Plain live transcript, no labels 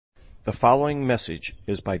The following message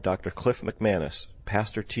is by Dr. Cliff McManus,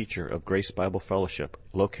 pastor-teacher of Grace Bible Fellowship,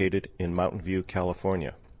 located in Mountain View,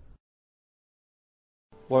 California.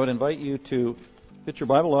 Well, I would invite you to get your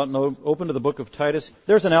Bible out and open to the book of Titus.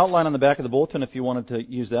 There's an outline on the back of the bulletin if you wanted to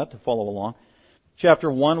use that to follow along.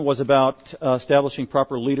 Chapter 1 was about establishing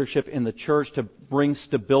proper leadership in the church to bring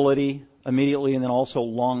stability immediately and then also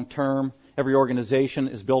long-term. Every organization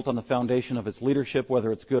is built on the foundation of its leadership,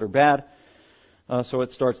 whether it's good or bad. So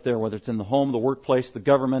it starts there, whether it's in the home, the workplace, the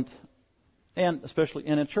government, and especially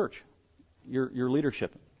in a church. Your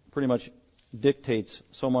leadership pretty much dictates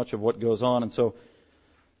so much of what goes on. And so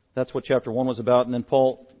that's what chapter 1 was about. And then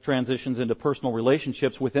Paul transitions into personal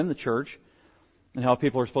relationships within the church and how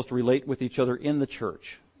people are supposed to relate with each other in the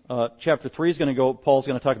church. Chapter 3 is going to go, Paul's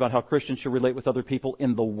going to talk about how Christians should relate with other people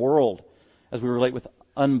in the world as we relate with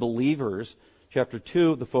unbelievers. Chapter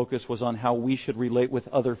 2, the focus was on how we should relate with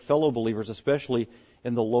other fellow believers, especially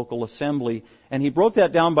in the local assembly. And he broke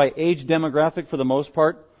that down by age demographic for the most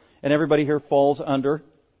part, and everybody here falls under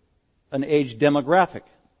an age demographic.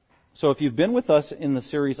 So if you've been with us in the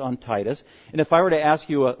series on Titus, and if I were to ask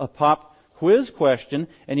you a pop quiz question,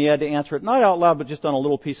 and you had to answer it not out loud, but just on a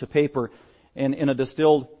little piece of paper, and in a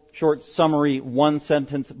distilled, short summary,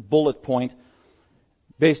 one-sentence bullet point,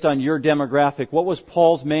 based on your demographic, what was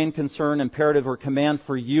Paul's main concern, imperative, or command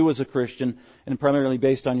for you as a Christian, and primarily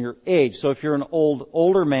based on your age? So if you're an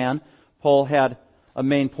older man, Paul had a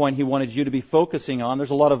main point he wanted you to be focusing on.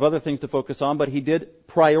 There's a lot of other things to focus on, but he did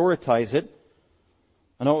prioritize it.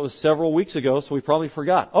 I know it was several weeks ago, so we probably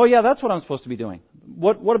forgot. Oh yeah, that's what I'm supposed to be doing.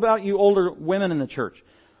 What about you older women in the church?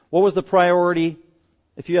 What was the priority,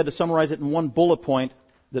 if you had to summarize it in one bullet point,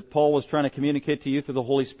 that Paul was trying to communicate to you through the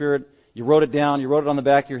Holy Spirit? You wrote it down, you wrote it on the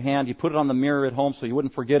back of your hand, you put it on the mirror at home so you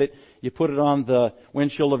wouldn't forget it, you put it on the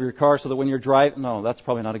windshield of your car so that when you're driving, no, that's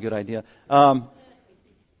probably not a good idea.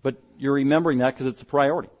 But you're remembering that because it's a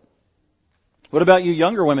priority. What about you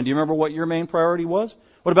younger women? Do you remember what your main priority was?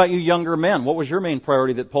 What about you younger men? What was your main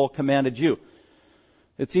priority that Paul commanded you?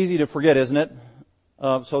 It's easy to forget, isn't it?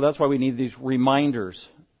 So that's why we need these reminders.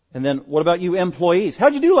 And then what about you employees?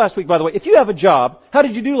 How'd you do last week, by the way? If you have a job, how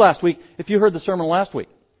did you do last week if you heard the sermon last week?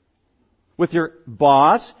 With your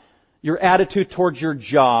boss, your attitude towards your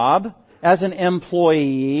job, as an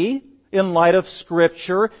employee, in light of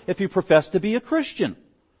Scripture, if you profess to be a Christian.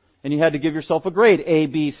 And you had to give yourself a grade, A,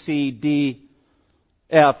 B, C, D,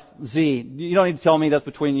 F, Z. You don't need to tell me that's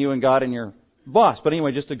between you and God and your boss. But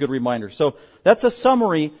anyway, just a good reminder. So that's a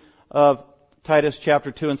summary of Titus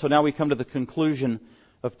chapter 2. And so now we come to the conclusion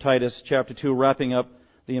of Titus chapter 2, wrapping up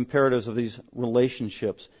the imperatives of these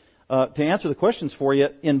relationships. To answer the questions for you,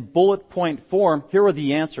 in bullet point form, here are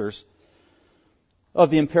the answers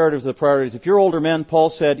of the imperatives, the priorities. If you're older men, Paul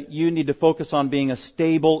said, you need to focus on being a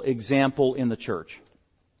stable example in the church.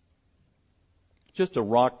 Just a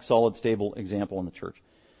rock-solid, stable example in the church.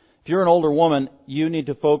 If you're an older woman, you need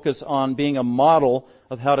to focus on being a model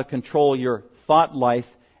of how to control your thought life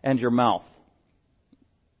and your mouth.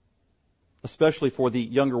 Especially for the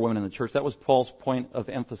younger women in the church. That was Paul's point of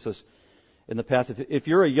emphasis in the past. If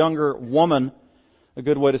you're a younger woman, a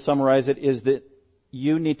good way to summarize it is that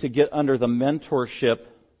you need to get under the mentorship,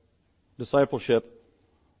 discipleship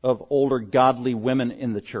of older godly women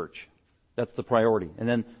in the church. That's the priority. And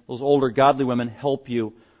then those older godly women help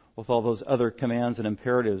you with all those other commands and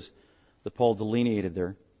imperatives that Paul delineated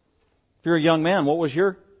there. If you're a young man, what was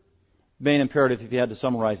your main imperative if you had to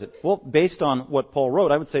summarize it? Well, based on what Paul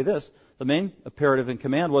wrote, I would say this. The main imperative and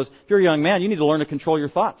command was, if you're a young man, you need to learn to control your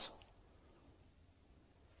thoughts.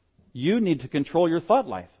 You need to control your thought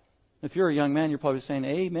life. If you're a young man, you're probably saying,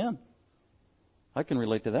 amen. I can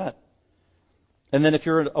relate to that. And then if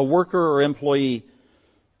you're a worker or employee,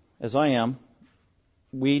 as I am,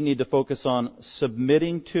 we need to focus on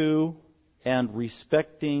submitting to and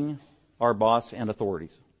respecting our boss and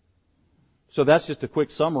authorities. So that's just a quick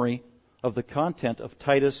summary of the content of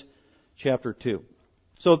Titus chapter 2.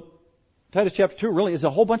 So Titus chapter 2 really is a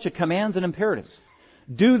whole bunch of commands and imperatives.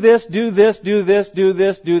 Do this, do this, do this, do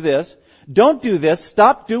this, do this. Don't do this.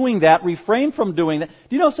 Stop doing that. Refrain from doing that.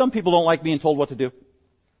 Do you know some people don't like being told what to do?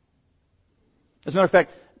 As a matter of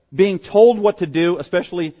fact, being told what to do,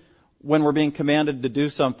 especially when we're being commanded to do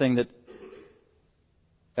something that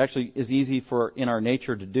actually is easy for in our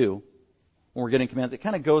nature to do, when we're getting commands, it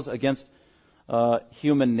kind of goes against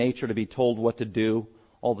human nature to be told what to do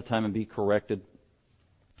all the time and be corrected.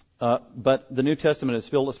 But the New Testament is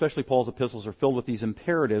filled, especially Paul's epistles, are filled with these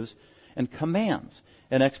imperatives and commands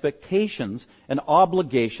and expectations and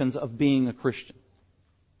obligations of being a Christian.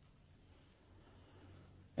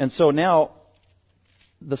 And so now,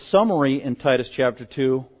 the summary in Titus chapter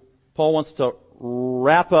 2, Paul wants to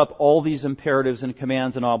wrap up all these imperatives and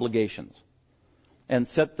commands and obligations and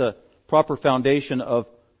set the proper foundation of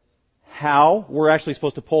how we're actually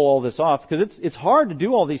supposed to pull all this off, because it's hard to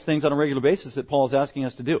do all these things on a regular basis that Paul is asking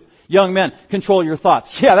us to do. Young men, control your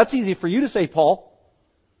thoughts. Yeah, that's easy for you to say, Paul.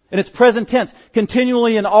 And it's present tense.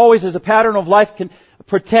 Continually and always as a pattern of life, can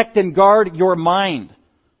protect and guard your mind.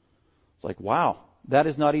 It's like, wow, that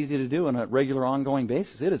is not easy to do on a regular ongoing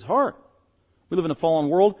basis. It is hard. We live in a fallen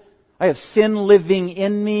world. I have sin living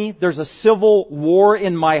in me. There's a civil war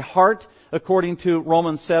in my heart, according to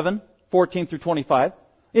Romans 7:14 through 25.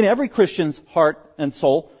 In every Christian's heart and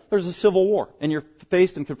soul, there's a civil war, and you're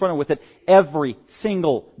faced and confronted with it every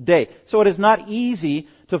single day. So it is not easy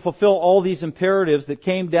to fulfill all these imperatives that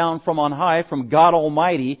came down from on high, from God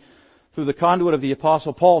Almighty, through the conduit of the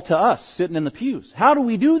Apostle Paul to us, sitting in the pews. How do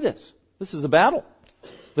we do this? This is a battle.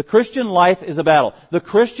 The Christian life is a battle. The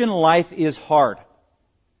Christian life is hard.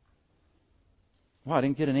 Wow, I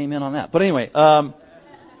didn't get an amen on that. But anyway,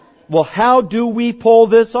 well, how do we pull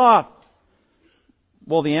this off?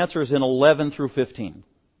 Well, the answer is in 11 through 15.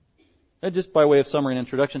 Just by way of summary and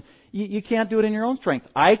introduction, you can't do it in your own strength.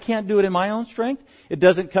 I can't do it in my own strength. It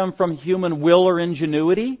doesn't come from human will or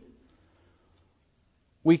ingenuity.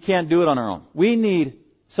 We can't do it on our own. We need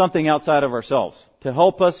something outside of ourselves to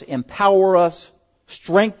help us, empower us,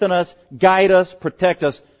 strengthen us, guide us, protect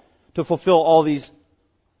us to fulfill all these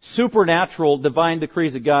supernatural divine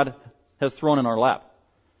decrees that God has thrown in our lap.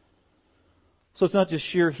 So it's not just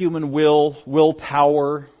sheer human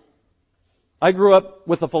willpower. I grew up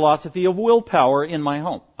with a philosophy of willpower in my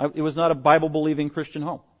home. It was not a Bible-believing Christian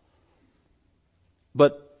home.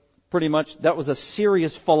 But pretty much that was a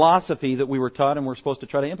serious philosophy that we were taught and we're supposed to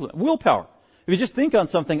try to implement. Willpower. If you just think on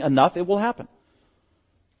something enough, it will happen.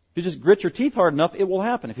 If you just grit your teeth hard enough, it will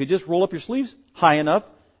happen. If you just roll up your sleeves high enough,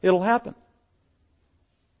 it'll happen.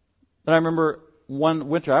 And I remember one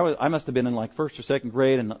winter, I must have been in like first or second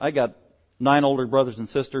grade, and I got 9 older brothers and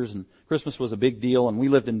sisters, and Christmas was a big deal, and we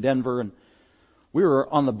lived in Denver, and we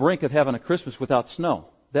were on the brink of having a Christmas without snow.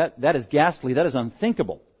 That is ghastly. That is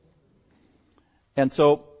unthinkable. And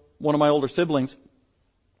so one of my older siblings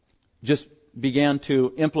just began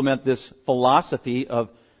to implement this philosophy of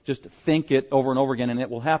just think it over and over again and it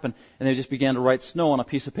will happen. And they just began to write snow on a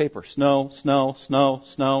piece of paper. Snow, snow, snow,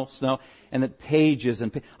 snow, snow. And it pages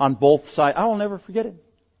and on both sides. I will never forget it.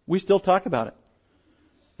 We still talk about it.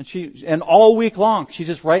 And all week long, she's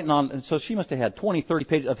just writing on, and so she must have had 20, 30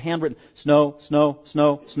 pages of handwritten snow, snow,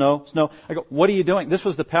 snow, snow, snow. I go, what are you doing? This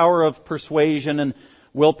was the power of persuasion and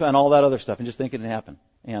willpower and all that other stuff, and just thinking it happened.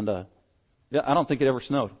 And I don't think it ever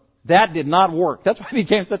snowed. That did not work. That's why it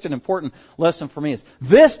became such an important lesson for me.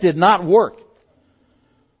 This did not work.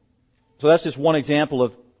 So that's just one example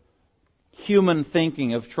of human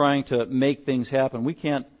thinking of trying to make things happen. We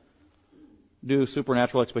can't do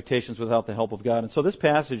supernatural expectations without the help of God. And so this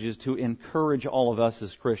passage is to encourage all of us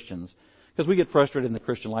as Christians, because we get frustrated in the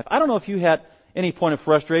Christian life. I don't know if you had any point of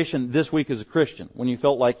frustration this week as a Christian, when you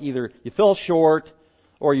felt like either you fell short,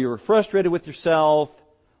 or you were frustrated with yourself,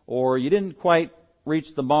 or you didn't quite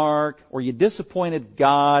reach the mark, or you disappointed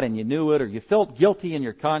God and you knew it, or you felt guilty in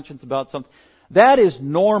your conscience about something. That is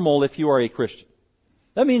normal if you are a Christian.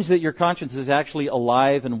 That means that your conscience is actually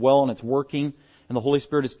alive and well and it's working, and the Holy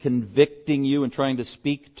Spirit is convicting you and trying to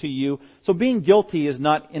speak to you. So being guilty is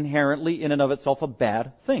not inherently in and of itself a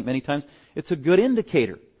bad thing. Many times it's a good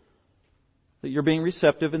indicator that you're being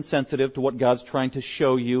receptive and sensitive to what God's trying to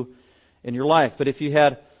show you in your life. But if you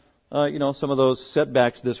had, some of those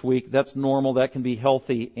setbacks this week, that's normal, that can be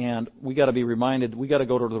healthy, and we got to be reminded, we got to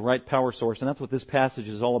go to the right power source, and that's what this passage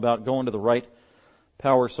is all about, going to the right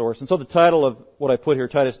power source. And so the title of what I put here,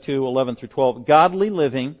 Titus 2, 11 through 12, Godly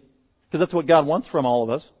Living, because that's what God wants from all of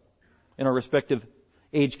us in our respective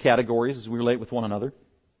age categories as we relate with one another.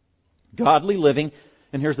 Godly living,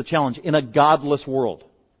 and here's the challenge, in a godless world.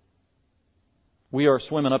 We are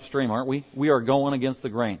swimming upstream, aren't we? We are going against the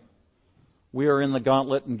grain. We are in the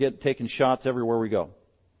gauntlet and taking shots everywhere we go.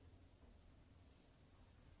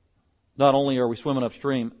 Not only are we swimming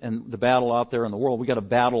upstream and the battle out there in the world, we got a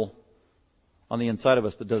battle on the inside of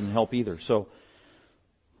us that doesn't help either.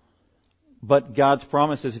 But God's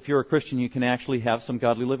promise is if you're a Christian, you can actually have some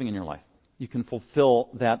godly living in your life. You can fulfill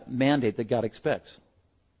that mandate that God expects.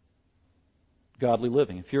 Godly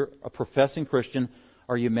living. If you're a professing Christian,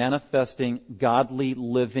 are you manifesting godly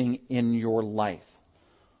living in your life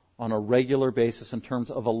on a regular basis in terms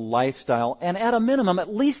of a lifestyle, and at a minimum,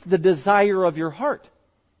 at least the desire of your heart?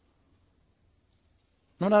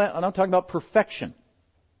 I'm not talking about perfection.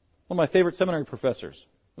 One of my favorite seminary professors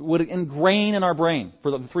would ingrain in our brain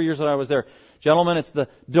for the 3 years that I was there. Gentlemen, it's the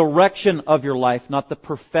direction of your life, not the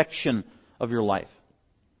perfection of your life.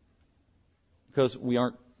 Because we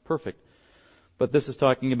aren't perfect. But this is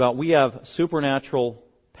talking about we have supernatural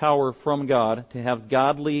power from God to have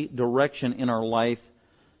godly direction in our life,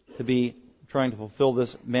 to be trying to fulfill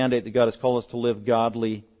this mandate that God has called us to live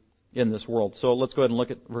godly in this world. So let's go ahead and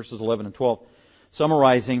look at verses 11 and 12.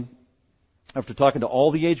 Summarizing, after talking to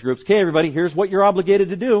all the age groups, okay, everybody, here's what you're obligated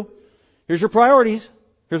to do. Here's your priorities.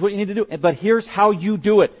 Here's what you need to do. But here's how you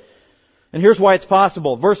do it. And here's why it's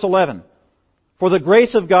possible. Verse 11. For the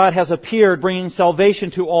grace of God has appeared, bringing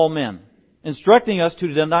salvation to all men, instructing us to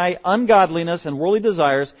deny ungodliness and worldly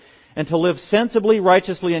desires, and to live sensibly,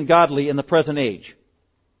 righteously, and godly in the present age.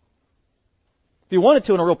 If you wanted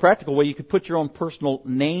to, in a real practical way, you could put your own personal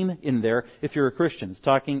name in there if you're a Christian. It's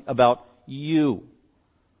talking about you.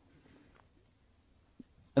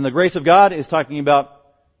 And the grace of God is talking about,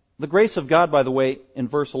 the grace of God, by the way, in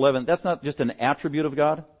verse 11, that's not just an attribute of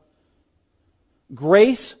God.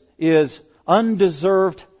 Grace is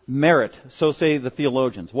undeserved merit, so say the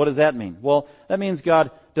theologians. What does that mean? Well, that means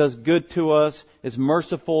God does good to us, is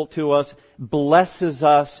merciful to us, blesses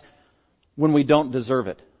us when we don't deserve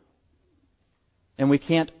it. And we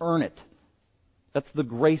can't earn it. That's the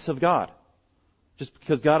grace of God. Just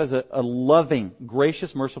because God is a loving,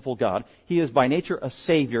 gracious, merciful God, He is by nature a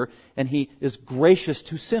Savior, and He is gracious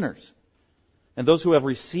to sinners. And those who have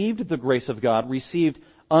received the grace of God received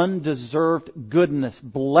undeserved goodness,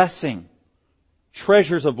 blessing,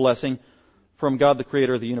 treasures of blessing from God, the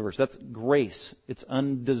Creator of the universe. That's grace. It's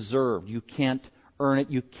undeserved. You can't earn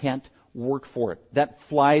it. You can't work for it. That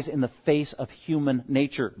flies in the face of human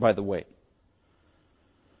nature, by the way,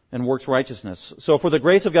 and works righteousness. So for the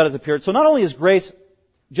grace of God has appeared. So not only is grace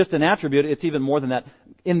just an attribute, it's even more than that.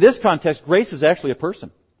 In this context, grace is actually a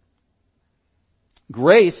person.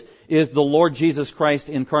 Grace is the Lord Jesus Christ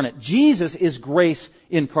incarnate. Jesus is grace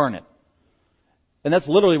incarnate. And that's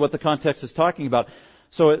literally what the context is talking about.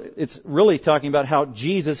 So it's really talking about how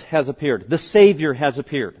Jesus has appeared. The Savior has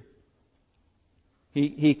appeared.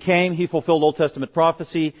 He came, He fulfilled Old Testament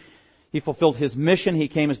prophecy. He fulfilled His mission. He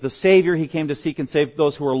came as the Savior. He came to seek and save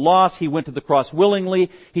those who are lost. He went to the cross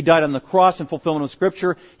willingly. He died on the cross in fulfillment of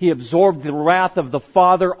Scripture. He absorbed the wrath of the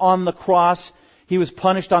Father on the cross. He was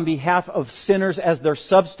punished on behalf of sinners as their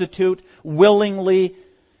substitute willingly.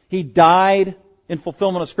 He died in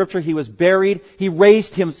fulfillment of Scripture. He was buried. He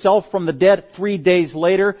raised Himself from the dead 3 days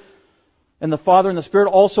later. And the Father and the Spirit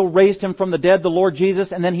also raised Him from the dead, the Lord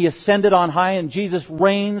Jesus, and then He ascended on high, and Jesus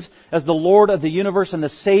reigns as the Lord of the universe and the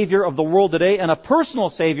Savior of the world today, and a personal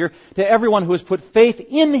Savior to everyone who has put faith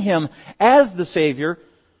in Him as the Savior.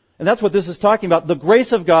 And that's what this is talking about. The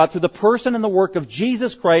grace of God through the person and the work of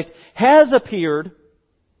Jesus Christ has appeared,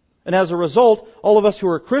 and as a result, all of us who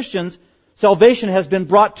are Christians, salvation has been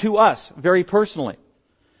brought to us very personally.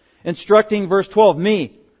 Instructing, verse 12,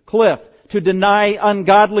 me, Cliff, to deny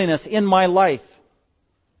ungodliness in my life.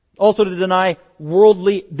 Also to deny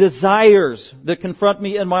worldly desires that confront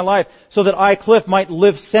me in my life, so that I, Cliff, might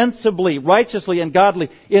live sensibly, righteously, and godly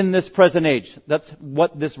in this present age. That's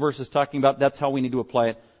what this verse is talking about. That's how we need to apply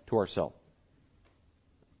it to ourselves.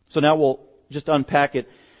 So now we'll just unpack it.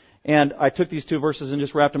 And I took these two verses and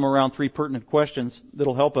just wrapped them around three pertinent questions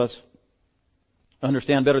that'll help us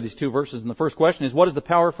understand better these two verses. And the first question is, what is the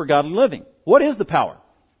power for godly living? What is the power?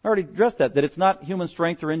 I already addressed that it's not human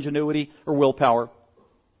strength or ingenuity or willpower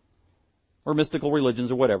or mystical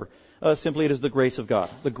religions or whatever. Simply it is the grace of God.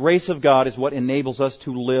 The grace of God is what enables us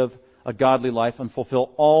to live a godly life and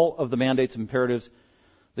fulfill all of the mandates and imperatives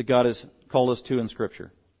that God has called us to in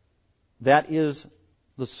Scripture. That is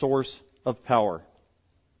the source of power.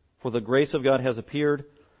 For the grace of God has appeared,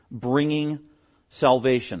 bringing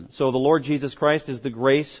salvation. So the Lord Jesus Christ is the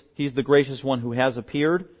grace. He's the gracious one who has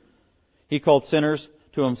appeared. He called sinners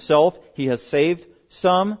to Himself. He has saved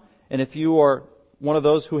some. And if you are one of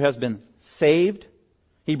those who has been saved,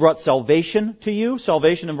 He brought salvation to you.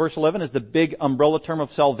 Salvation in verse 11 is the big umbrella term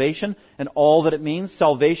of salvation and all that it means.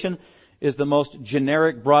 Salvation is the most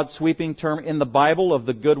generic, broad, sweeping term in the Bible of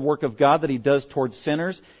the good work of God that He does towards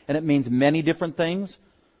sinners. And it means many different things.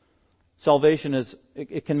 Salvation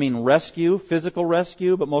it can mean rescue, physical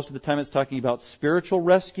rescue, but most of the time it's talking about spiritual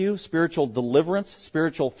rescue, spiritual deliverance,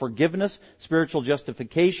 spiritual forgiveness, spiritual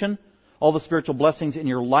justification, all the spiritual blessings in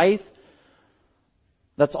your life.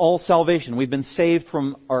 That's all salvation. We've been saved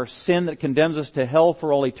from our sin that condemns us to hell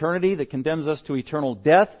for all eternity, that condemns us to eternal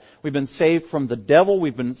death. We've been saved from the devil.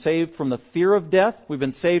 We've been saved from the fear of death. We've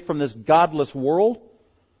been saved from this godless world.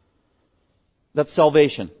 That's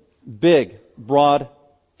salvation. Big, broad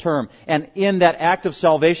term. And in that act of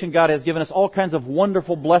salvation, God has given us all kinds of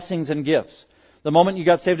wonderful blessings and gifts. The moment you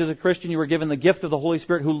got saved as a Christian, you were given the gift of the Holy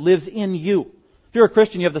Spirit who lives in you. If you're a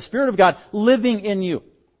Christian, you have the Spirit of God living in you.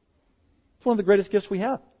 It's one of the greatest gifts we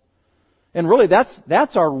have. And really,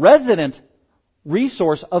 that's our resident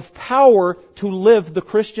resource of power to live the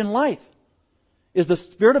Christian life, is the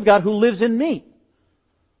Spirit of God who lives in me.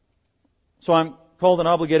 So I'm called and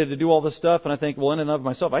obligated to do all this stuff, and I think, well, in and of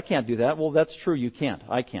myself, I can't do that. Well, that's true, you can't.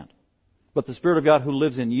 I can't. But the Spirit of God who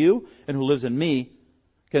lives in you and who lives in me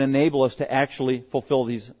can enable us to actually fulfill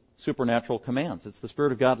these supernatural commands. It's the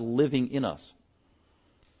Spirit of God living in us.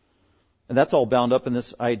 And that's all bound up in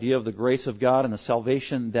this idea of the grace of God and the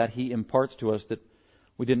salvation that He imparts to us that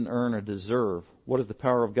we didn't earn or deserve. What is the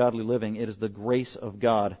power of godly living? It is the grace of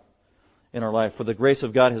God in our life. For the grace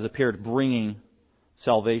of God has appeared, bringing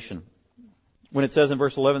salvation. When it says in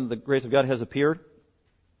verse 11, the grace of God has appeared,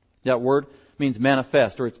 that word means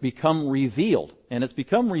manifest, or it's become revealed. And it's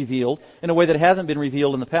become revealed in a way that hasn't been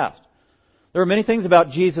revealed in the past. There are many things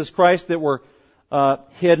about Jesus Christ that were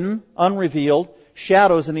hidden, unrevealed,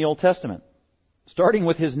 shadows in the Old Testament. Starting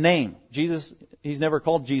with His name. Jesus, He's never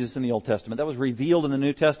called Jesus in the Old Testament. That was revealed in the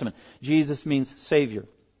New Testament. Jesus means Savior.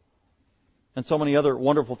 And so many other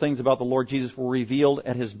wonderful things about the Lord Jesus were revealed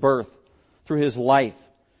at His birth, through His life,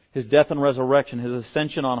 His death and resurrection, His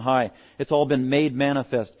ascension on high. It's all been made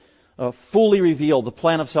manifest, fully revealed, the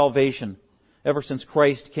plan of salvation, ever since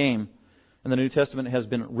Christ came. And the New Testament has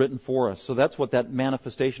been written for us. So that's what that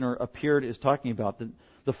manifestation or appeared is talking about.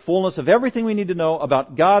 The fullness of everything we need to know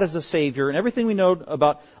about God as a Savior and everything we know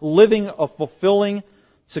about living a fulfilling,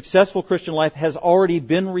 successful Christian life has already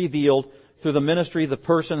been revealed through the ministry, the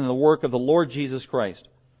person, and the work of the Lord Jesus Christ.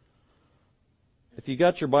 If you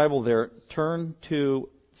got your Bible there, turn to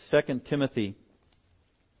 2 Timothy,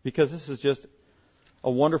 because this is just a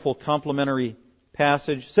wonderful complementary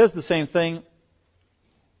passage. It says the same thing,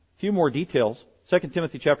 a few more details. 2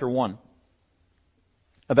 Timothy chapter 1,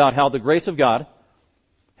 about how the grace of God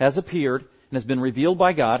has appeared and has been revealed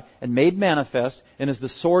by God and made manifest and is the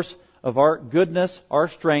source of our goodness, our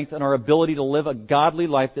strength, and our ability to live a godly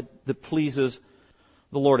life that pleases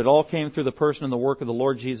the Lord. It all came through the person and the work of the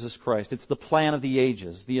Lord Jesus Christ. It's the plan of the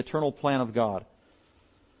ages, the eternal plan of God.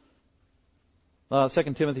 2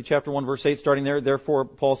 Timothy chapter 1, verse 8, starting there, therefore,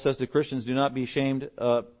 Paul says to Christians, do not be ashamed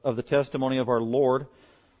of the testimony of our Lord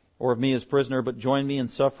or of me as prisoner, but join me in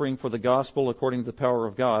suffering for the gospel according to the power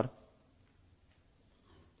of God.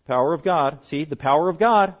 Power of God. See, the power of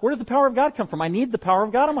God. Where does the power of God come from? I need the power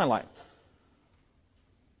of God in my life.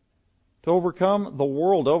 To overcome the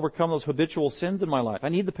world, to overcome those habitual sins in my life. I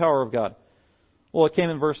need the power of God. Well, it came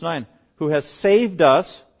in verse 9. Who has saved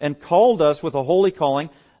us and called us with a holy calling,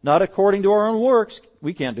 not according to our own works.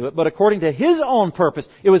 We can't do it, but according to His own purpose.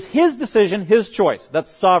 It was His decision, His choice.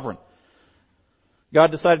 That's sovereign. God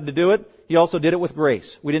decided to do it. He also did it with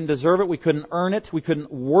grace. We didn't deserve it. We couldn't earn it. We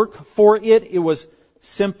couldn't work for it. It was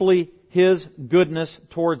simply His goodness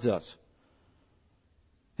towards us.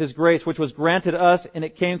 His grace, which was granted us, and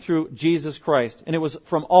it came through Jesus Christ. And it was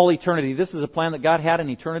from all eternity. This is a plan that God had in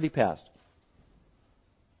eternity past.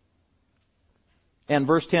 And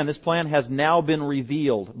verse 10, this plan has now been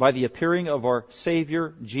revealed by the appearing of our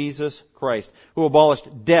Savior, Jesus Christ, who abolished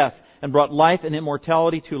death and brought life and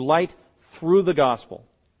immortality to light through the gospel.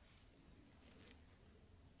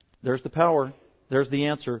 There's the power. There's the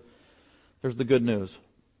answer. There's the good news.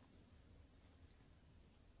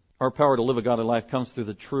 Our power to live a godly life comes through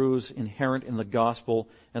the truths inherent in the gospel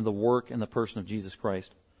and the work and the person of Jesus Christ.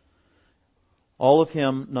 All of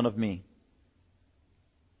Him, none of me.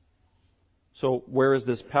 So where is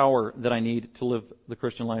this power that I need to live the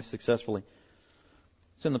Christian life successfully?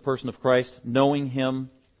 It's in the person of Christ, knowing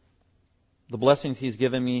Him, the blessings He's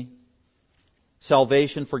given me,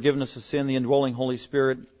 salvation, forgiveness of sin, the indwelling Holy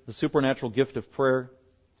Spirit, the supernatural gift of prayer,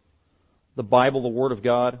 the Bible, the Word of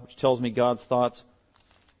God, which tells me God's thoughts.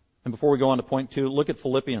 And before we go on to point 2, look at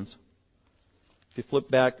Philippians. If you flip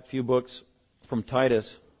back a few books from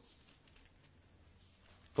Titus,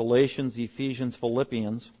 Galatians, Ephesians,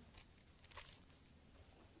 Philippians.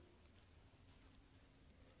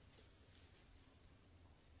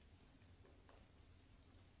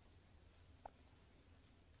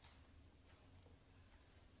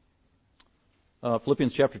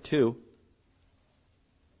 Philippians chapter 2.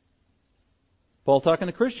 Paul talking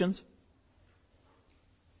to Christians.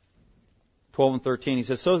 12 and 13, he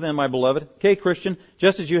says, so then, my beloved, okay, Christian,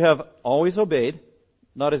 just as you have always obeyed,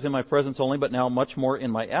 not as in my presence only, but now much more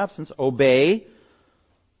in my absence, obey.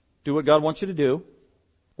 Do what God wants you to do.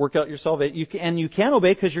 Work out your salvation. You can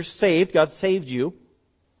obey because you're saved. God saved you.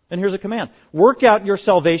 And here's a command. Work out your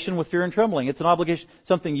salvation with fear and trembling. It's an obligation.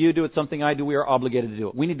 Something you do. It's something I do. We are obligated to do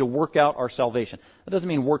it. We need to work out our salvation. That doesn't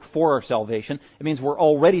mean work for our salvation. It means we're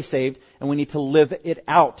already saved and we need to live it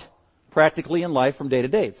out. practically in life from day to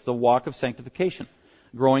day. It's the walk of sanctification,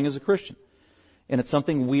 growing as a Christian. And it's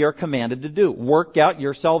something we are commanded to do. Work out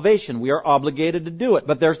your salvation. We are obligated to do it.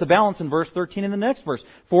 But there's the balance in verse 13 in the next verse.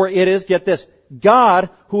 For it is, get this, God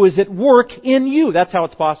who is at work in you. That's how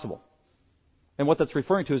it's possible. And what that's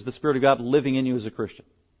referring to is the Spirit of God living in you as a Christian.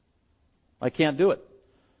 I can't do it.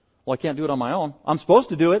 Well, I can't do it on my own. I'm supposed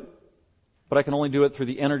to do it, but I can only do it through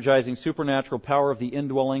the energizing supernatural power of the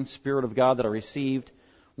indwelling Spirit of God that I received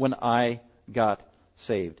when I got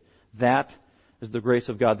saved. That is the grace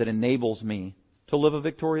of God that enables me to live a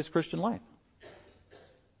victorious Christian life.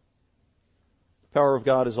 The power of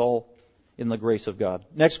God is all in the grace of God.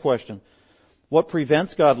 Next question. What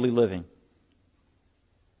prevents godly living?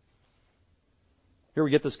 Here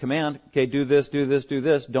we get this command. Okay, do this, do this, do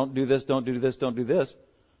this. Don't do this, don't do this, don't do this.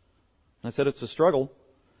 And I said it's a struggle.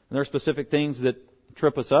 And there are specific things that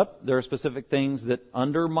trip us up. There are specific things that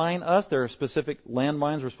undermine us. There are specific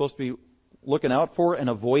landmines we're supposed to be looking out for and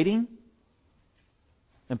avoiding.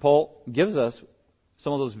 And Paul gives us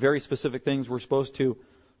some of those very specific things we're supposed to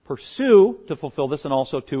pursue to fulfill this and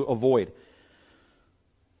also to avoid.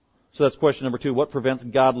 So that's question number 2. What prevents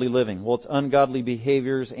godly living? Well, it's ungodly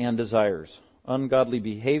behaviors and desires. Ungodly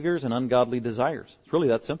behaviors and ungodly desires. It's really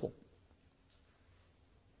that simple.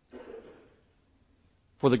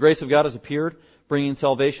 For the grace of God has appeared, bringing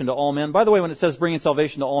salvation to all men. By the way, when it says bringing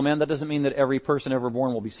salvation to all men, that doesn't mean that every person ever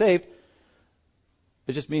born will be saved.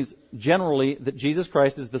 It just means generally that Jesus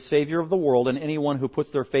Christ is the Savior of the world, and anyone who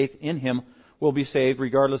puts their faith in Him will be saved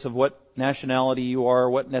regardless of what nationality you are,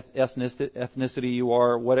 what ethnicity you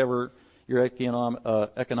are, whatever your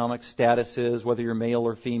economic status is, whether you're male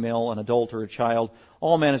or female, an adult or a child.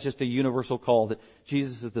 All men is just a universal call that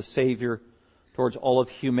Jesus is the Savior towards all of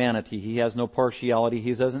humanity. He has no partiality.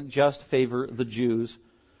 He doesn't just favor the Jews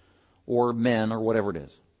or men or whatever it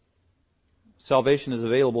is. Salvation is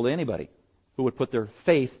available to anybody who would put their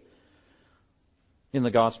faith in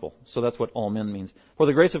the gospel. So that's what all men means. For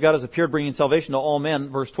the grace of God has appeared, bringing salvation to all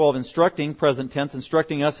men. Verse 12, instructing, present tense,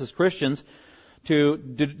 instructing us as Christians to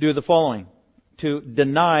do the following. To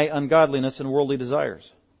deny ungodliness and worldly desires.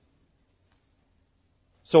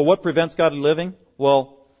 So what prevents godly living?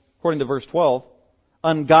 Well, according to verse 12,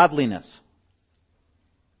 ungodliness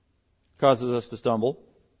causes us to stumble.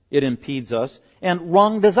 It impedes us. And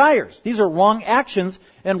wrong desires. These are wrong actions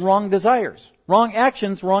and wrong desires. Wrong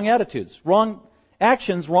actions, wrong attitudes. Wrong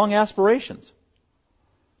actions, wrong aspirations.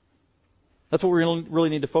 That's what we really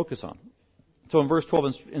need to focus on. So in verse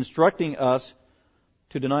 12, instructing us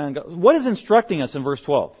to deny ungodliness. What is instructing us in verse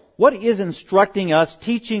 12? What is instructing us,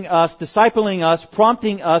 teaching us, discipling us,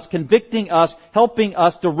 prompting us, convicting us, helping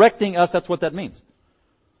us, directing us? That's what that means.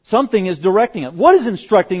 Something is directing us. What is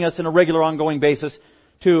instructing us in a regular, ongoing basis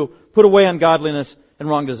to put away ungodliness and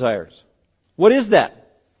wrong desires? What is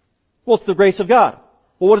that? Well, it's the grace of God.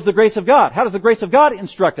 Well, what is the grace of God? How does the grace of God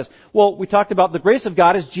instruct us? Well, we talked about the grace of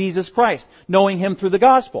God is Jesus Christ, knowing Him through the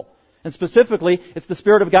gospel. And specifically, it's the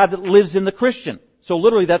Spirit of God that lives in the Christian. So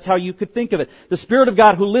literally, that's how you could think of it. The Spirit of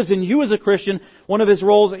God who lives in you as a Christian, one of His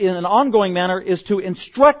roles in an ongoing manner is to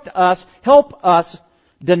instruct us, help us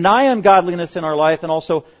deny ungodliness in our life, and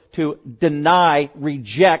also to deny,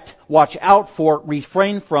 reject, watch out for,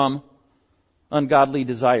 refrain from ungodly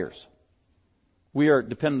desires. We are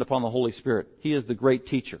dependent upon the Holy Spirit. He is the great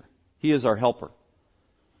teacher. He is our helper.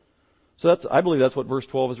 So I believe that's what verse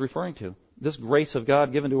 12 is referring to. This grace of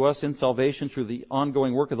God given to us in salvation through the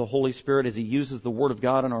ongoing work of the Holy Spirit as He uses the Word of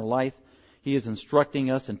God in our life. He is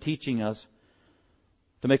instructing us and teaching us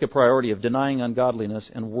to make a priority of denying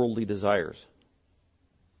ungodliness and worldly desires.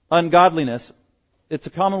 Ungodliness, it's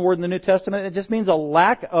a common word in the New Testament. It just means a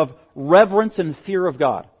lack of reverence and fear of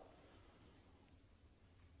God.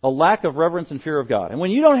 A lack of reverence and fear of God. And when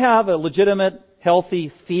you don't have a legitimate,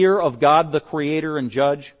 healthy fear of God, the Creator and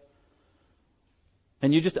Judge,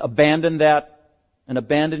 and you just abandon that and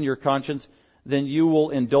abandon your conscience, then you will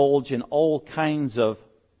indulge in all kinds of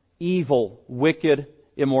evil, wicked,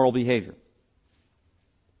 immoral behavior.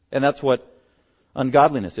 And that's what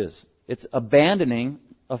ungodliness is. It's abandoning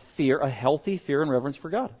a fear, a healthy fear and reverence for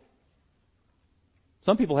God.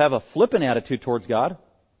 Some people have a flippant attitude towards God.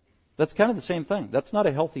 That's kind of the same thing. That's not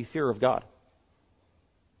a healthy fear of God.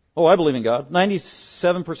 Oh, I believe in God.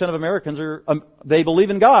 97% of Americans they believe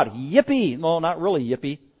in God. Yippee! Well, not really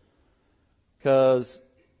yippee. Because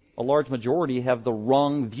a large majority have the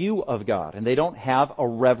wrong view of God. And they don't have a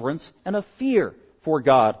reverence and a fear for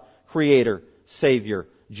God, Creator, Savior,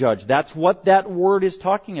 Judge. That's what that word is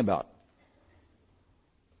talking about.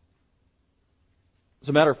 As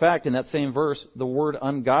a matter of fact, in that same verse, the word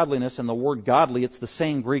ungodliness and the word godly, it's the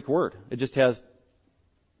same Greek word. It just has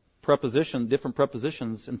different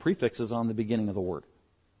prepositions and prefixes on the beginning of the word.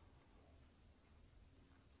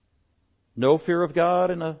 No fear of God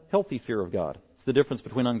and a healthy fear of God. It's the difference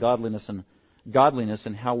between ungodliness and godliness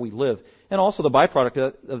and how we live. And also the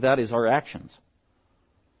byproduct of that is our actions.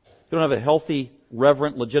 If you don't have a healthy,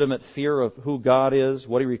 reverent, legitimate fear of who God is,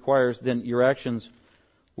 what He requires, then your actions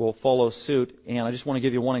will follow suit. And I just want to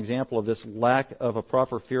give you one example of this lack of a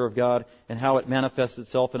proper fear of God and how it manifests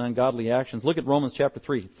itself in ungodly actions. Look at Romans chapter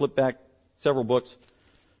 3. Flip back several books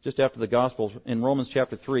just after the Gospels. In Romans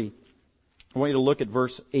chapter 3, I want you to look at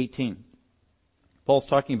verse 18. Paul's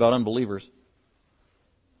talking about unbelievers.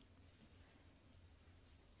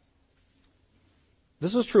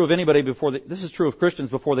 This is true of anybody this is true of Christians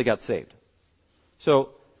before they got saved.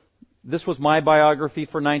 So, this was my biography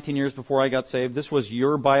for 19 years before I got saved. This was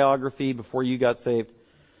your biography before you got saved.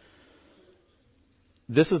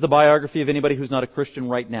 This is the biography of anybody who's not a Christian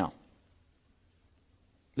right now.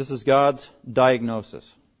 This is God's diagnosis.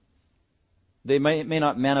 They may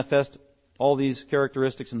not manifest all these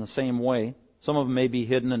characteristics in the same way. Some of them may be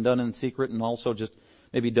hidden and done in secret and also just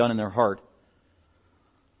maybe done in their heart.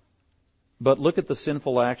 But look at the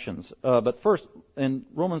sinful actions. But first, in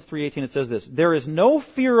Romans 3:18 it says this, there is no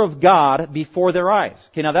fear of God before their eyes.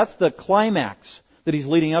 Okay, now that's the climax that he's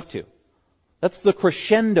leading up to. That's the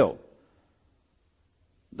crescendo.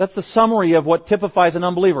 That's the summary of what typifies an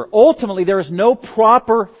unbeliever. Ultimately, there is no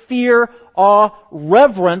proper fear, awe,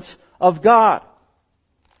 reverence of God.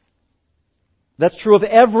 That's true of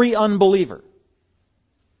every unbeliever,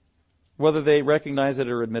 whether they recognize it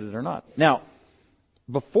or admit it or not. Now,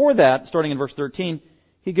 before that, starting in verse 13,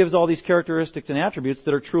 he gives all these characteristics and attributes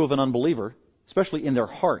that are true of an unbeliever, especially in their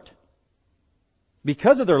heart,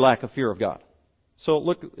 because of their lack of fear of God. So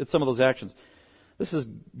look at some of those actions. This is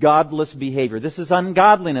godless behavior. This is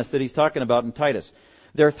ungodliness that he's talking about in Titus.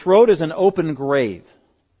 Their throat is an open grave.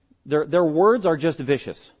 Their words are just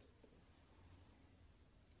vicious.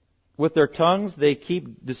 With their tongues, they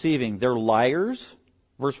keep deceiving. They're liars,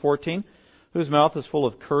 verse 14, whose mouth is full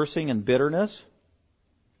of cursing and bitterness.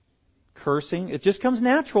 Cursing. It just comes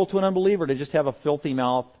natural to an unbeliever to just have a filthy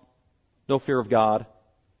mouth, no fear of God.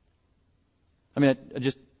 I mean,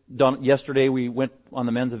 yesterday we went on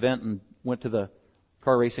the men's event and went to the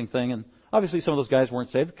car racing thing, and obviously some of those guys weren't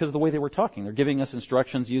saved because of the way they were talking. They're giving us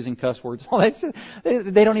instructions using cuss words.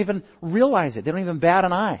 They don't even realize it. They don't even bat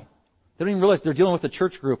an eye. They don't even realize they're dealing with a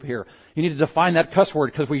church group here. You need to define that cuss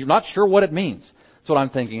word because we're not sure what it means. That's what I'm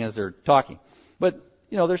thinking as they're talking. But,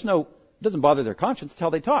 it doesn't bother their conscience. It's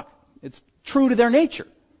how they talk. It's true to their nature.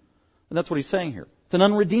 And that's what he's saying here. It's an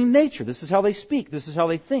unredeemed nature. This is how they speak. This is how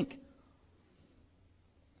they think.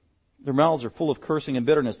 Their mouths are full of cursing and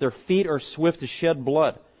bitterness. Their feet are swift to shed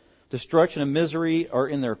blood. Destruction and misery are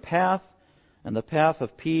in their path, and the path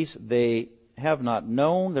of peace they have not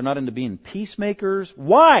known. They're not into being peacemakers.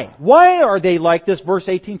 Why? Why are they like this? Verse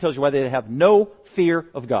 18 tells you why they have no fear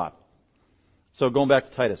of God. So going back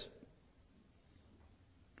to Titus.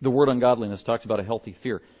 The word ungodliness talks about a healthy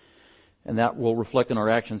fear, and that will reflect in our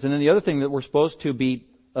actions. And then the other thing that we're supposed to be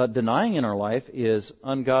denying in our life is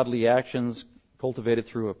ungodly actions cultivated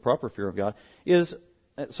through a proper fear of God.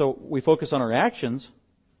 So we focus on our actions,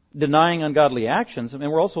 denying ungodly actions, and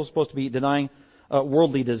we're also supposed to be denying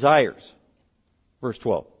worldly desires. Verse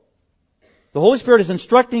 12. The Holy Spirit is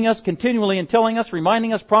instructing us continually and telling us,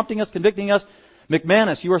 reminding us, prompting us, convicting us.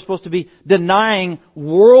 McManus, you are supposed to be denying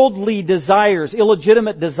worldly desires,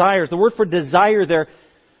 illegitimate desires. The word for desire there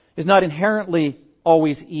is not inherently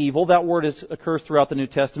always evil. That word occurs throughout the New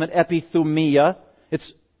Testament. Epithumia.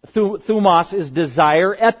 Thumos is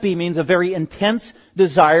desire. Epi means a very intense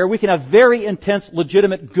desire. We can have very intense,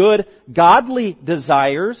 legitimate, good, godly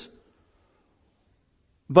desires.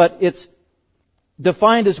 But it's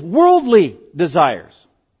defined as worldly desires.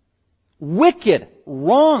 Wicked,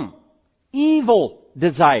 wrong, evil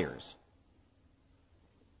desires.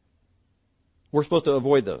 We're supposed to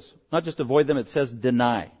avoid those. Not just avoid them, it says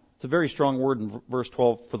deny. It's a very strong word in verse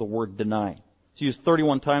 12 for the word deny. It's used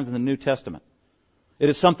 31 times in the New Testament. It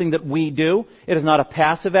is something that we do. It is not a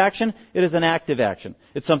passive action. It is an active action.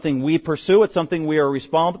 It's something we pursue. It's something we are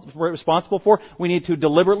responsible for. We need to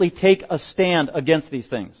deliberately take a stand against these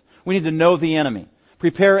things. We need to know the enemy.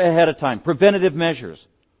 Prepare ahead of time. Preventative measures.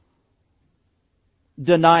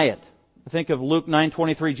 Deny it. Think of Luke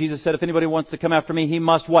 9:23. Jesus said, if anybody wants to come after me, he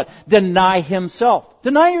must what? Deny himself.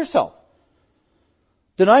 Deny yourself.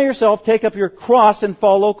 Deny yourself, take up your cross and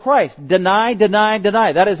follow Christ. Deny, deny,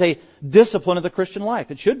 deny. That is a discipline of the Christian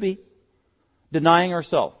life. It should be. Denying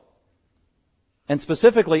ourselves. And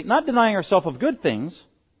specifically, not denying ourselves of good things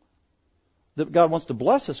that God wants to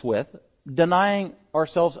bless us with, denying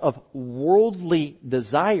ourselves of worldly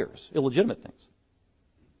desires, illegitimate things.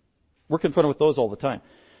 We're confronted with those all the time.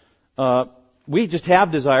 We just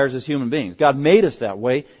have desires as human beings. God made us that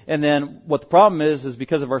way. And then what the problem is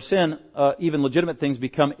because of our sin, even legitimate things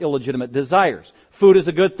become illegitimate desires. Food is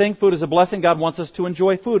a good thing. Food is a blessing. God wants us to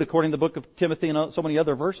enjoy food. According to the book of Timothy and so many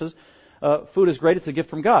other verses, food is great. It's a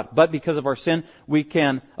gift from God. But because of our sin, we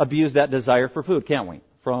can abuse that desire for food, can't we?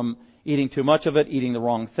 From eating too much of it, eating the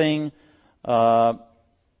wrong thing,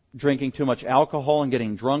 drinking too much alcohol and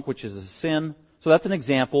getting drunk, which is a sin. So that's an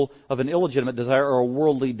example of an illegitimate desire or a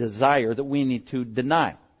worldly desire that we need to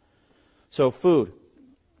deny. So food.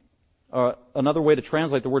 Another way to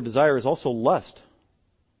translate the word desire is also lust.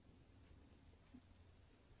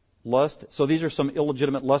 Lust. So these are some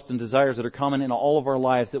illegitimate lusts and desires that are common in all of our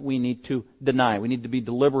lives that we need to deny. We need to be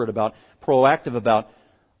deliberate about, proactive about,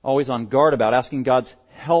 always on guard about, asking God's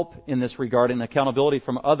help in this regard and accountability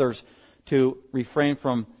from others to refrain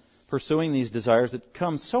from pursuing these desires that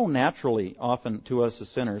come so naturally often to us as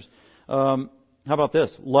sinners. How about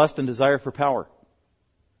this? Lust and desire for power.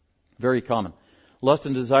 Very common. Lust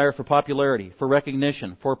and desire for popularity, for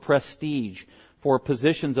recognition, for prestige, for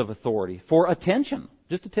positions of authority, for attention.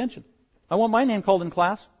 Just attention. I want my name called in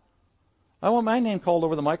class. I want my name called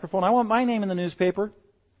over the microphone. I want my name in the newspaper.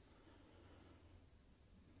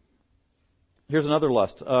 Here's another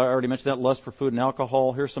lust. I already mentioned that, lust for food and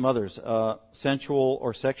alcohol. Here's some others. Sensual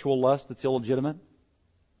or sexual lust that's illegitimate.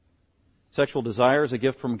 Sexual desire is a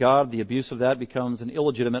gift from God. The abuse of that becomes an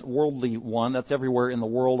illegitimate, worldly one. That's everywhere in the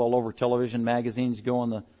world, all over television, magazines. You go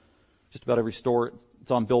on just about every store.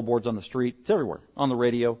 It's on billboards on the street. It's everywhere. On the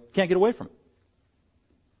radio. Can't get away from it.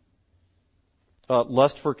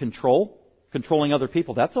 Lust for control. Controlling other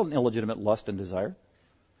people. That's an illegitimate lust and desire.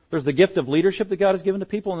 There's the gift of leadership that God has given to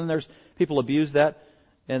people, and then there's people abuse that,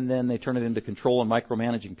 and then they turn it into control and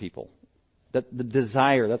micromanaging people. That the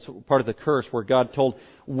desire, that's part of the curse where God told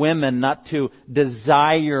women not to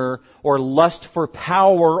desire or lust for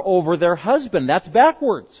power over their husband. That's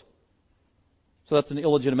backwards. So that's an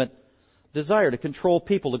illegitimate desire to control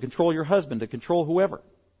people, to control your husband, to control whoever.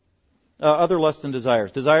 Other lusts and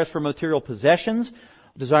desires. Desires for material possessions.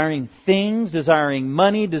 Desiring things, desiring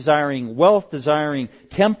money, desiring wealth, desiring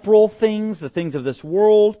temporal things, the things of this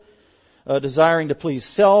world, desiring to please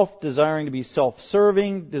self, desiring to be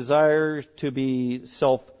self-serving, desire to be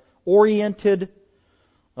self-oriented.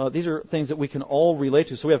 These are things that we can all relate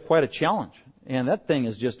to, so we have quite a challenge. And that thing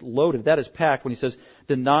is just loaded. That is packed when he says,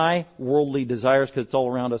 deny worldly desires because it's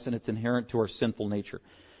all around us and it's inherent to our sinful nature.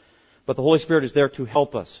 But the Holy Spirit is there to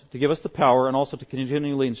help us, to give us the power, and also to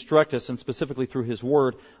continually instruct us, and specifically through His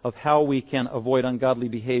Word, of how we can avoid ungodly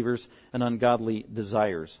behaviors and ungodly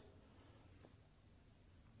desires.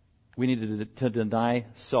 We need to deny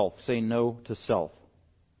self, say no to self.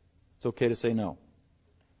 It's okay to say no.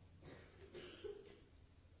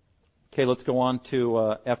 Okay, let's go on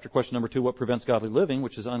to, after question number 2, what prevents godly living,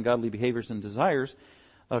 which is ungodly behaviors and desires.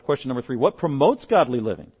 Question number 3, what promotes godly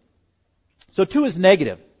living? So 2 is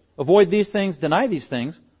negative. Avoid these things, deny these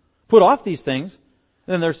things, put off these things,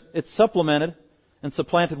 and then it's supplemented and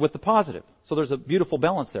supplanted with the positive. So there's a beautiful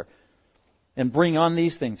balance there. And bring on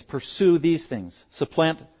these things, pursue these things,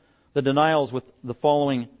 supplant the denials with the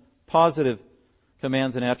following positive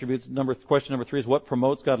commands and attributes. Question number 3 is what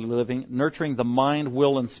promotes godly living? Nurturing the mind,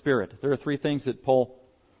 will, and spirit. There are 3 things that Paul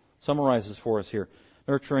summarizes for us here.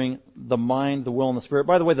 Nurturing the mind, the will, and the spirit.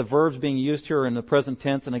 By the way, the verbs being used here are in the present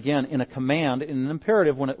tense, and again, in a command, in an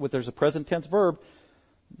imperative, when there's a present tense verb,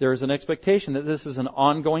 there is an expectation that this is an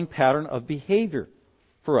ongoing pattern of behavior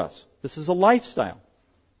for us. This is a lifestyle.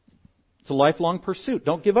 It's a lifelong pursuit.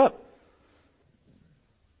 Don't give up.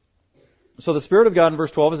 So the Spirit of God in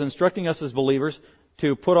verse 12 is instructing us as believers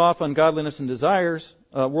to put off ungodliness and desires,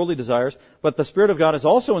 worldly desires, but the Spirit of God is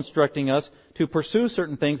also instructing us to pursue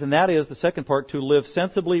certain things, and that is, the second part, to live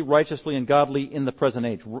sensibly, righteously, and godly in the present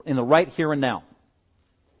age, in the right here and now.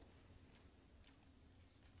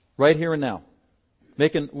 Right here and now.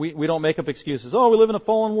 We don't make up excuses. Oh, we live in a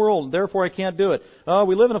fallen world, therefore I can't do it. Oh,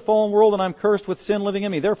 we live in a fallen world and I'm cursed with sin living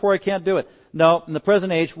in me, therefore I can't do it. No, in the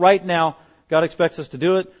present age, right now, God expects us to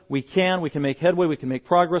do it. We can make headway, we can make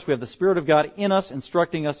progress. We have the Spirit of God in us,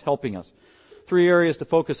 instructing us, helping us. 3 areas to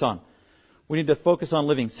focus on. We need to focus on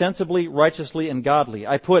living sensibly, righteously, and godly.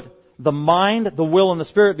 I put the mind, the will, and the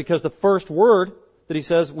spirit because the first word that he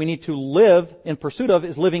says we need to live in pursuit of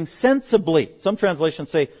is living sensibly. Some translations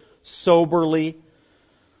say soberly.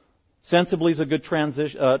 Sensibly is a good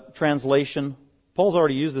translation. Paul's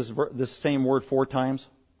already used this same word 4 times.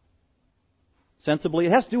 Sensibly.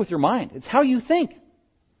 It has to do with your mind. It's how you think.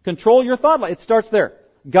 Control your thought life. It starts there.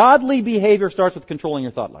 Godly behavior starts with controlling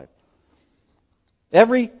your thought life.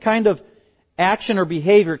 Every kind of action or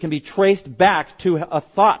behavior can be traced back to a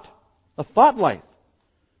thought life.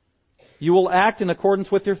 You will act in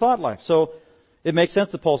accordance with your thought life. So it makes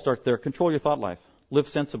sense that Paul starts there. Control your thought life. Live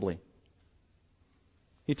sensibly.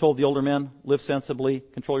 He told the older men, live sensibly,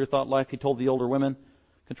 control your thought life. He told the older women,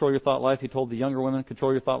 control your thought life. He told the younger women,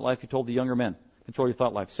 control your thought life. He told the younger men, control your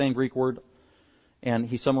thought life. Same Greek word, and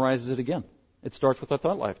he summarizes it again. It starts with our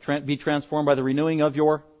thought life. Be transformed by the renewing of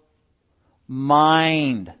your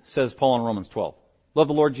mind, says Paul in Romans 12. Love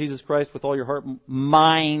the Lord Jesus Christ with all your heart,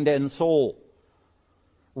 mind, and soul.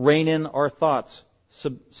 Rein in our thoughts.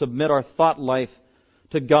 Submit our thought life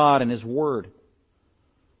to God and His Word.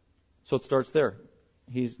 So it starts there.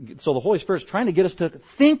 So the Holy Spirit is trying to get us to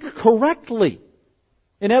think correctly.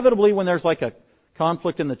 Inevitably, when there's like a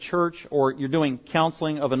conflict in the church or you're doing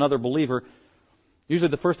counseling of another believer,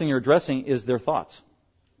 usually the first thing you're addressing is their thoughts.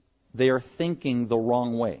 They are thinking the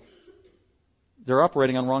wrong way. They're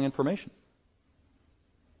operating on wrong information.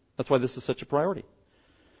 That's why this is such a priority.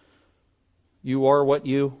 You are what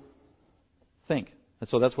you think. And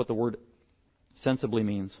so that's what the word sensibly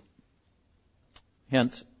means.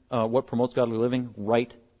 Hence, what promotes godly living?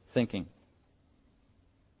 Right thinking.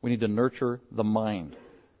 We need to nurture the mind.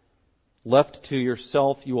 Left to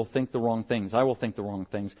yourself, you will think the wrong things. I will think the wrong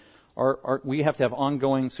things. We have to have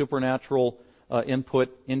ongoing supernatural input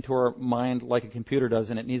into our mind like a computer does,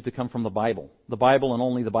 and it needs to come from the Bible. The Bible and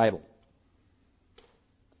only the Bible.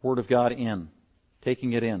 Word of God in.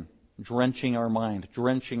 Taking it in. Drenching our mind.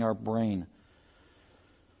 Drenching our brain.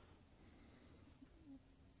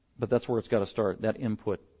 But that's where it's got to start, that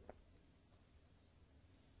input.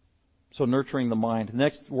 So nurturing the mind. The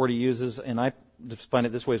next word he uses, and I define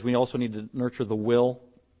it this way, is we also need to nurture the will.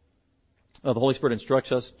 The Holy Spirit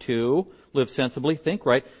instructs us to live sensibly, think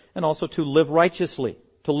right, and also to live righteously,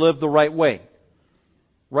 to live the right way.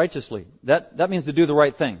 Righteously. That means to do the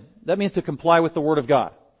right thing. That means to comply with the Word of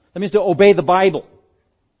God. That means to obey the Bible.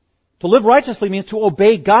 To live righteously means to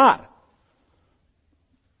obey God.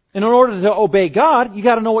 And in order to obey God, you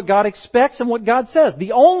got to know what God expects and what God says.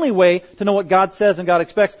 The only way to know what God says and God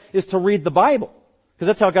expects is to read the Bible. Because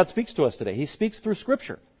that's how God speaks to us today. He speaks through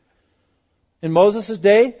Scripture. In Moses'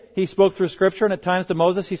 day, He spoke through Scripture, and at times to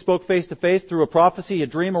Moses, He spoke face to face through a prophecy, a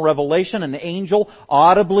dream, a revelation, an angel,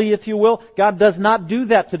 audibly, if you will. God does not do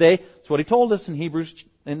that today. That's what He told us in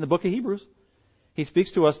the book of Hebrews. He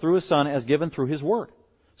speaks to us through His Son as given through His Word.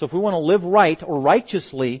 So if we want to live right or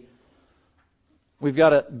righteously, we've got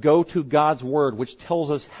to go to God's Word, which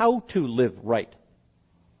tells us how to live right.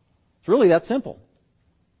 It's really that simple.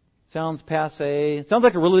 Sounds passé. It sounds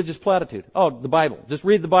like a religious platitude. Oh, the Bible. Just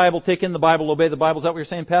read the Bible, take in the Bible, obey the Bible. Is that what you're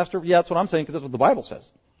saying, Pastor? Yeah, that's what I'm saying because that's what the Bible says.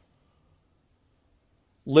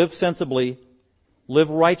 Live sensibly, live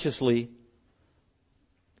righteously,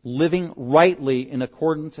 living rightly in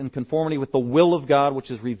accordance and conformity with the will of God, which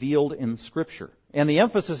is revealed in Scripture. And the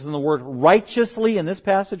emphasis in the word righteously in this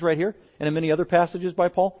passage right here, and in many other passages by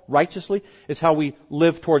Paul, righteously, is how we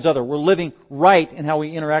live towards others. We're living right in how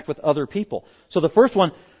we interact with other people. So the first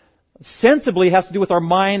one, sensibly, has to do with our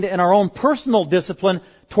mind and our own personal discipline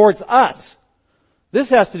towards us. This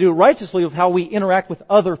has to do righteously with how we interact with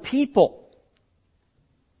other people.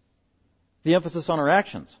 The emphasis on our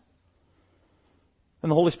actions.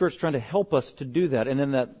 And the Holy Spirit's trying to help us to do that. And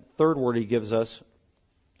then that third word he gives us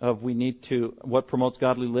of what promotes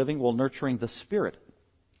godly living? Well, nurturing the Spirit.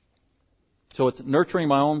 So it's nurturing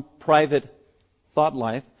my own private thought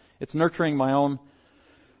life. It's nurturing my own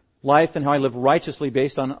life and how I live righteously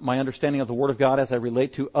based on my understanding of the Word of God as I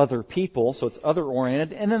relate to other people. So it's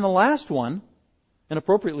other-oriented. And then the last one, and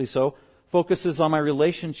appropriately so, focuses on my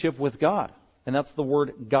relationship with God. And that's the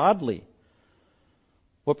word godly.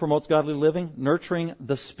 What promotes godly living? Nurturing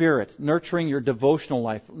the Spirit. Nurturing your devotional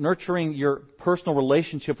life. Nurturing your personal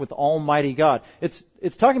relationship with Almighty God. It's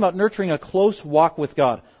talking about nurturing a close walk with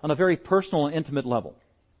God on a very personal and intimate level.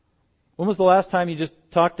 When was the last time you just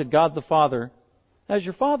talked to God the Father as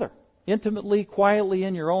your Father? Intimately, quietly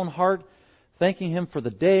in your own heart, thanking Him for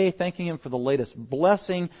the day, thanking Him for the latest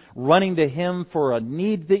blessing, running to Him for a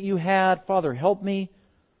need that you had. Father, help me.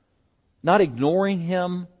 Not ignoring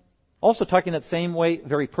Him. Also talking that same way,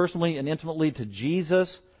 very personally and intimately to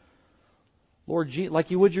Jesus. Lord, like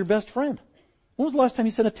you would your best friend. When was the last time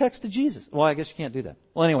you sent a text to Jesus? Well, I guess you can't do that.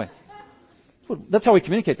 Well, anyway. That's how we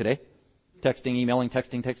communicate today. Texting, emailing,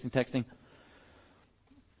 texting.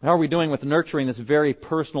 How are we doing with nurturing this very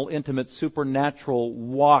personal, intimate, supernatural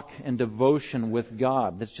walk and devotion with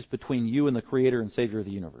God that's just between you and the Creator and Savior of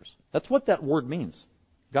the universe? That's what that word means.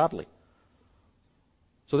 Godly.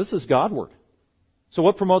 So this is Godward. So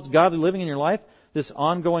what promotes godly living in your life? This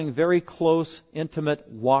ongoing, very close, intimate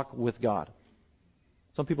walk with God.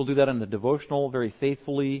 Some people do that in the devotional very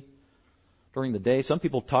faithfully during the day. Some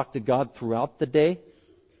people talk to God throughout the day.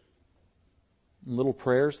 Little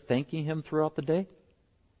prayers, thanking Him throughout the day.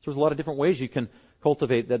 So there's a lot of different ways you can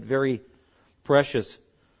cultivate that very precious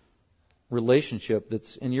relationship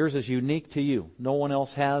that's, and yours is unique to you. No one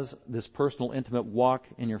else has this personal, intimate walk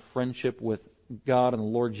in your friendship with God and the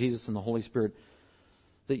Lord Jesus and the Holy Spirit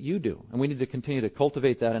that you do. And we need to continue to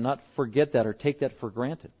cultivate that and not forget that or take that for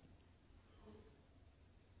granted.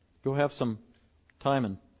 Go have some time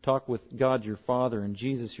and talk with God, your Father, and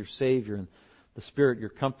Jesus, your Savior, and the Spirit, your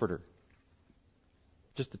Comforter.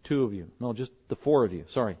 Just the two of you. No, just the four of you.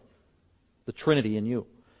 Sorry. The Trinity in you.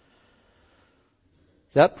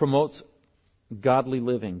 That promotes godly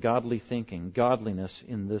living, godly thinking, godliness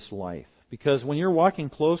in this life. Because when you're walking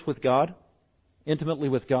close with God, intimately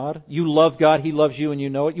with God, you love God, He loves you, and you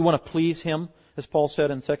know it. You want to please Him, as Paul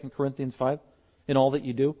said in 2 Corinthians 5, in all that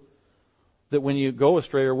you do. That when you go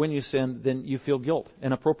astray or when you sin, then you feel guilt,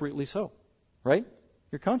 and appropriately so. Right?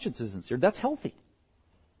 Your conscience isn't seared. That's healthy.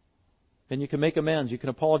 And you can make amends, you can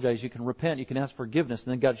apologize, you can repent, you can ask forgiveness,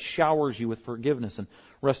 and then God showers you with forgiveness and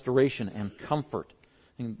restoration and comfort,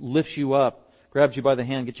 and lifts you up, grabs you by the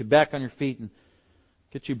hand, gets you back on your feet, and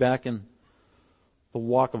gets you back in the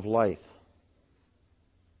walk of life.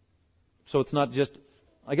 So it's not just,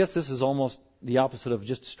 I guess this is almost the opposite of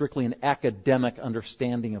just strictly an academic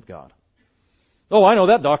understanding of God. Oh, I know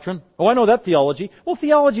that doctrine. Oh, I know that theology. Well,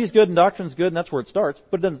 theology is good and doctrine is good, and that's where it starts,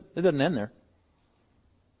 but it doesn't end there.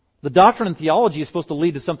 The doctrine and theology is supposed to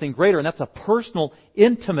lead to something greater, and that's a personal,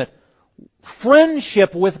 intimate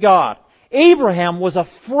friendship with God. Abraham was a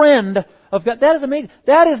friend of God. That is amazing.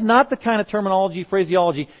 That is not the kind of terminology,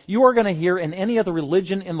 phraseology you are going to hear in any other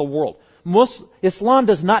religion in the world. Islam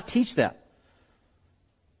does not teach that.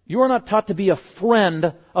 You are not taught to be a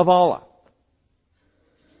friend of Allah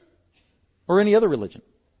or any other religion.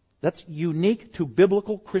 That's unique to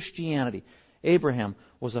biblical Christianity. Abraham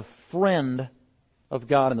was a friend of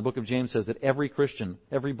God, and the book of James says that every Christian,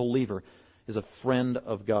 every believer, is a friend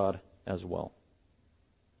of God as well.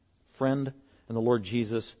 Friend and the Lord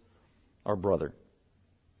Jesus, our brother.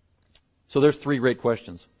 So there's three great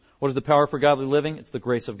questions. What is the power for godly living? It's the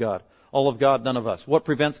grace of God. All of God, none of us. What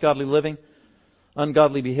prevents godly living?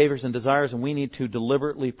 Ungodly behaviors and desires, and we need to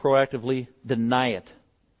deliberately, proactively deny it.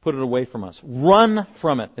 Put it away from us. Run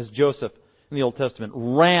from it, as Joseph in the Old Testament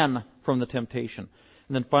ran from the temptation.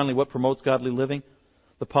 And then finally, what promotes godly living?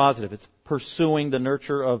 The positive. It's pursuing the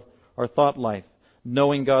nurture of our thought life,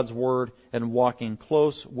 knowing God's Word, and walking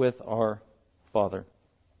close with our Father.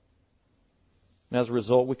 And as a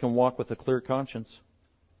result, we can walk with a clear conscience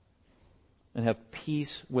and have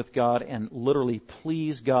peace with God and literally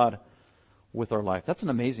please God with our life. That's an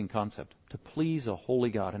amazing concept, to please a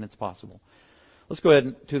holy God, and it's possible. Let's go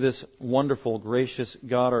ahead to this wonderful, gracious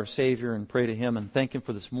God, our Savior, and pray to Him and thank Him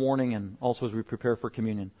for this morning and also as we prepare for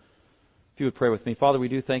communion. If you would pray with me. Father, we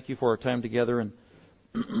do thank You for our time together and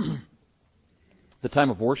the time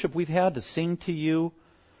of worship we've had to sing to You,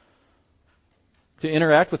 to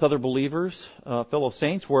interact with other believers, fellow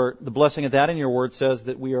saints, where the blessing of that in Your Word says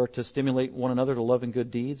that we are to stimulate one another to love and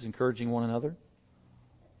good deeds, encouraging one another.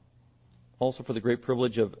 Also for the great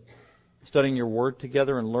privilege of studying Your Word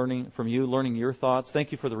together and learning from You, learning Your thoughts.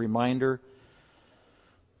 Thank You for the reminder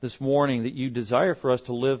this morning that You desire for us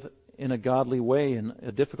to live in a godly way in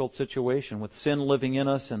a difficult situation with sin living in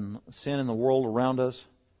us and sin in the world around us.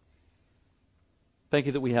 Thank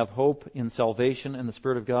You that we have hope in salvation and the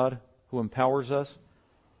Spirit of God who empowers us.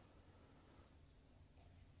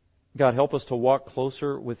 God, help us to walk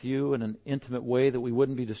closer with You in an intimate way that we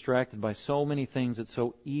wouldn't be distracted by so many things that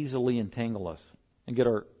so easily entangle us and get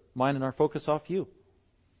our mind and our focus off You.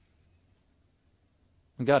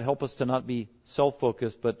 And God, help us to not be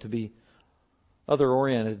self-focused, but to be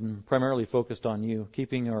other-oriented and primarily focused on You,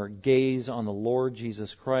 keeping our gaze on the Lord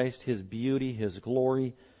Jesus Christ, His beauty, His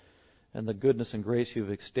glory, and the goodness and grace You've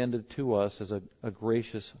extended to us as a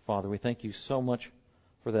gracious Father. We thank You so much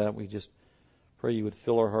for that. We just pray You would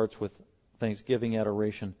fill our hearts with thanksgiving,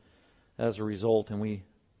 adoration as a result, and we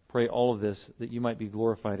pray all of this that You might be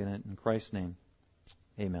glorified in it. In Christ's name,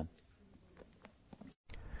 amen.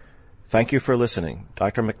 Thank you for listening.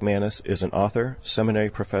 Dr. McManus is an author, seminary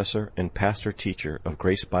professor, and pastor-teacher of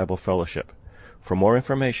Grace Bible Fellowship. For more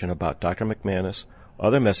information about Dr. McManus,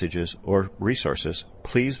 other messages, or resources,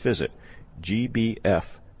 please visit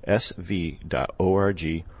gbfsv.org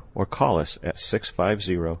or call us at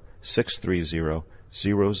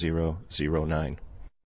 650-630-0009.